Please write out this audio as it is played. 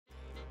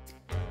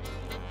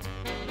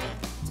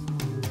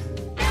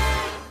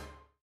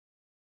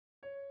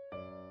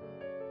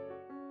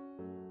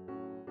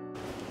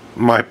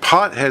My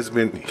pot has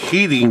been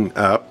heating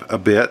up a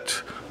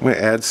bit. I'm going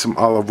to add some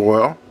olive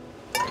oil.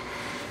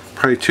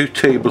 Probably 2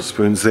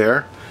 tablespoons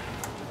there.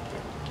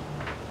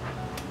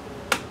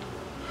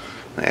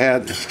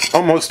 Add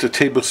almost a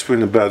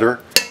tablespoon of butter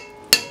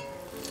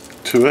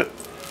to it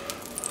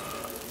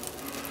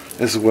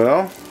as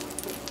well.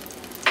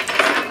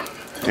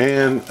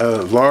 And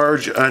a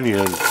large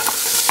onion.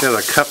 Got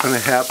a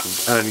 1.5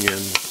 cups of onion.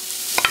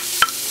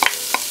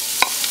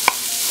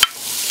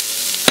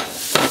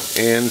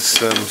 And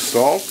some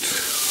salt.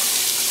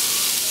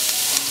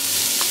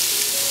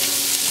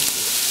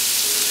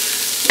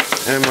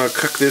 And I'm going to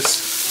cook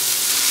this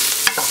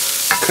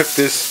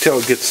till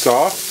it gets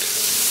soft.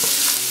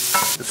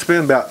 It's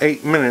been about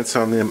 8 minutes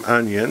on them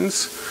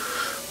onions.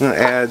 I'm going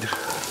to add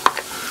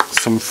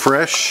some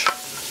fresh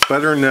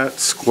butternut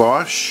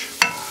squash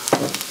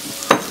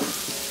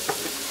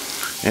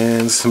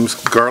and some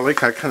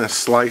garlic. I kind of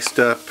sliced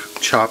up,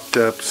 chopped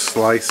up,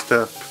 sliced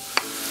up.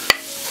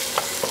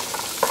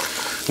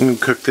 I'm going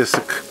to cook this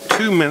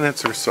 2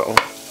 minutes or so.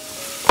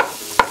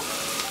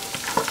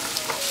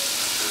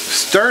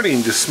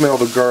 Starting to smell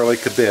the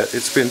garlic a bit.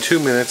 It's been 2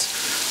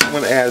 minutes. I'm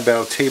going to add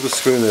about a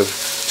tablespoon of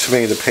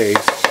tomato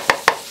paste.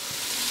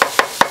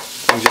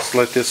 And just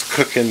let this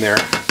cook in there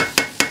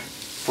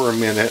for a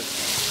minute.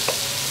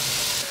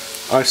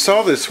 I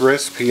saw this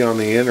recipe on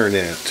the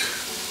internet,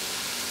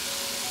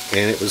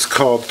 and it was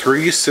called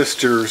Three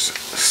Sisters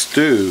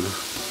Stew.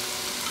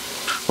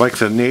 Like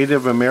the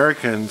Native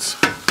Americans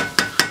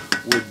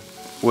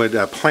would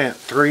plant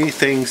 3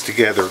 things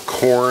together: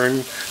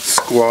 corn,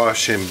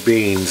 squash, and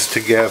beans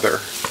together.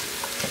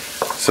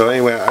 So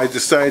anyway, I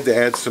decided to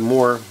add some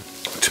more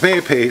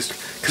tomato paste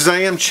because I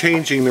am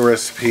changing the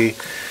recipe,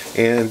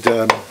 and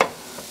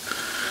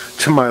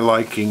to my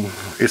liking.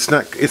 It's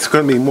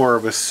going to be more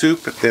of a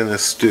soup than a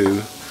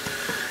stew.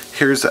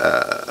 Here's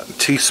a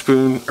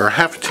teaspoon or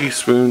half a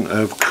teaspoon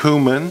of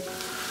cumin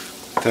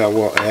that I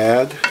will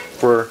add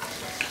for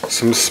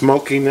some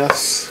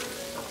smokiness,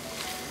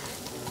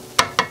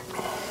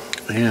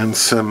 and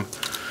some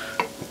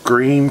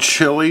green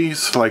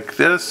chilies like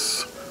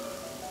this,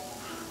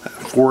 a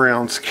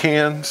 4-ounce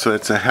can, so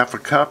it's a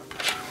 1/2 cup.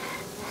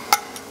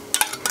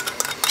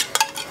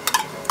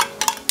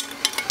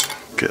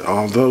 Get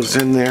all those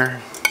in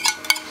there.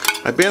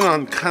 I've been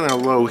on kind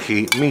of low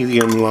heat,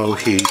 medium-low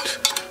heat,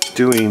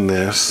 doing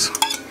this,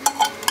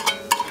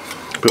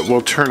 but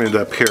we'll turn it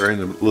up here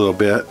in a little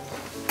bit.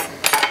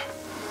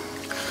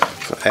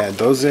 So add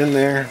those in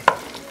there.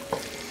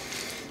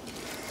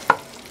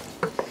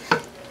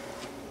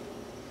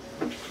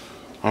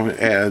 I'm going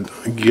to add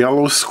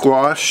yellow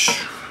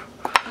squash.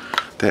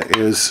 That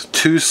is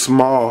 2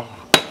 small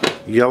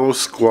yellow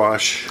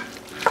squash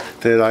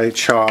that I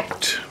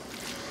chopped.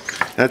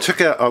 And I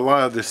took out a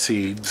lot of the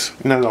seeds,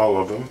 not all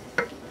of them.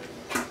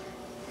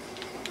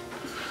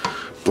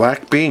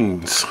 Black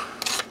beans.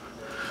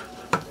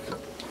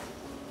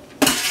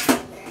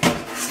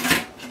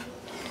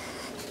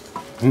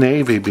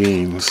 Navy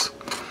beans.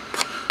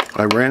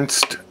 I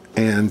rinsed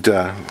and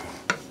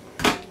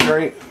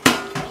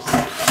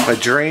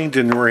drained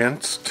and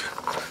rinsed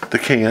the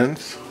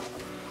cans.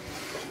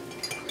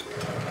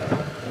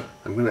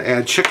 I'm going to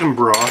add chicken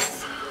broth.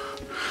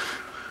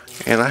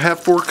 And I have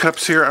 4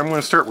 cups here. I'm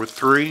going to start with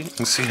 3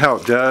 and see how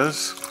it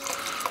does.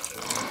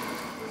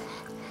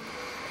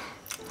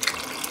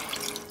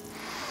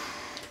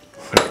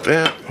 Like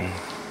that.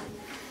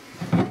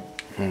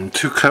 And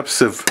 2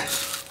 cups of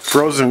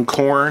frozen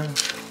corn.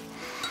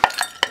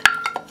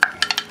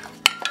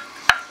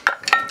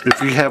 If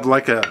you have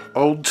like an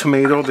old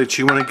tomato that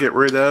you want to get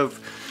rid of,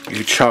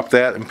 you chop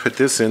that and put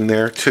this in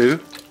there too.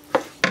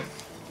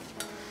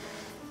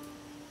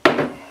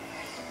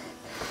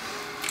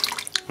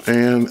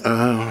 And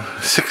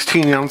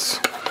 16-ounce,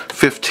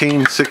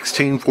 15,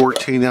 16,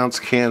 14-ounce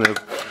can of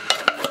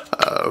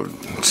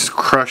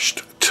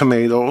crushed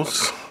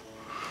tomatoes.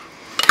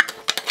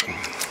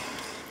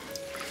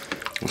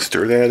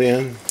 Stir that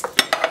in.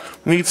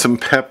 Need some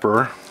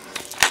pepper.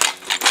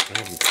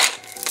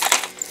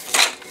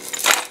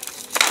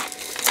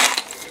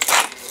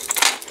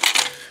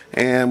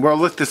 And we'll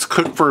let this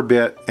cook for a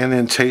bit and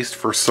then taste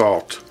for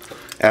salt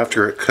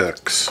after it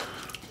cooks.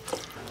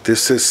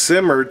 This has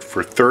simmered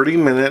for 30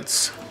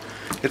 minutes.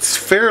 It's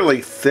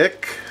fairly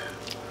thick,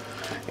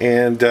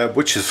 and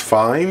which is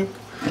fine.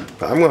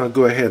 But I'm going to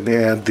go ahead and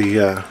add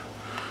the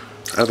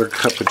other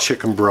cup of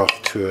chicken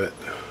broth to it,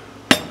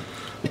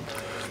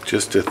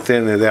 just to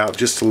thin it out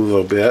just a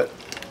little bit.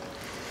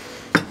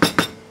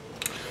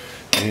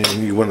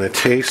 And you want to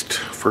taste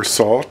for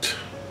salt.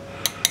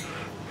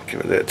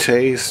 Give it a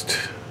taste.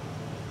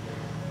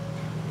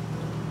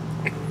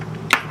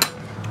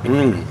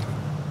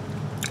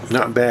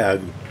 Not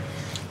bad.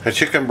 The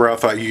chicken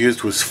broth I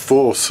used was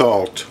full of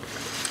salt.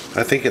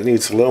 I think it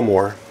needs a little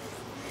more.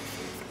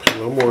 Put a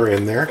little more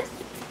in there.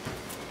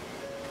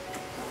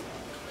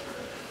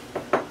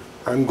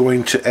 I'm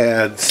going to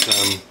add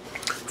some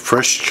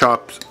fresh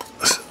chopped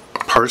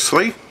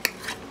parsley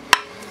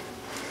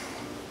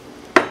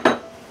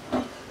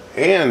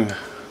and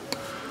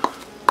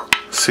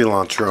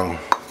cilantro.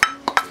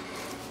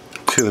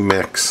 to the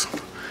mix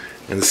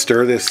and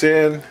stir this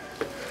in,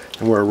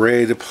 and we're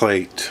ready to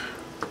plate.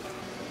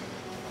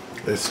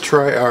 Let's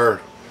try our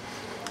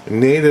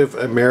Native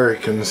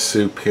American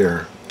soup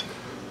here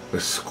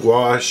with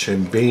squash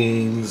and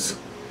beans.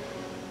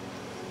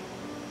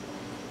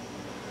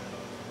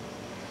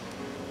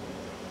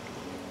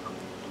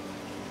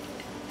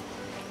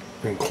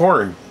 And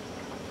corn.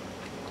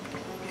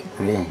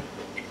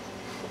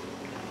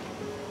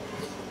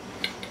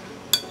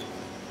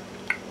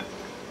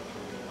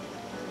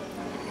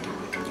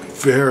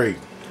 Very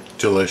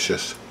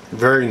delicious.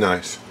 Very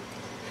nice.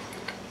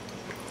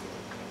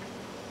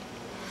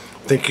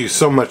 Thank you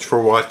so much for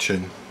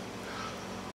watching.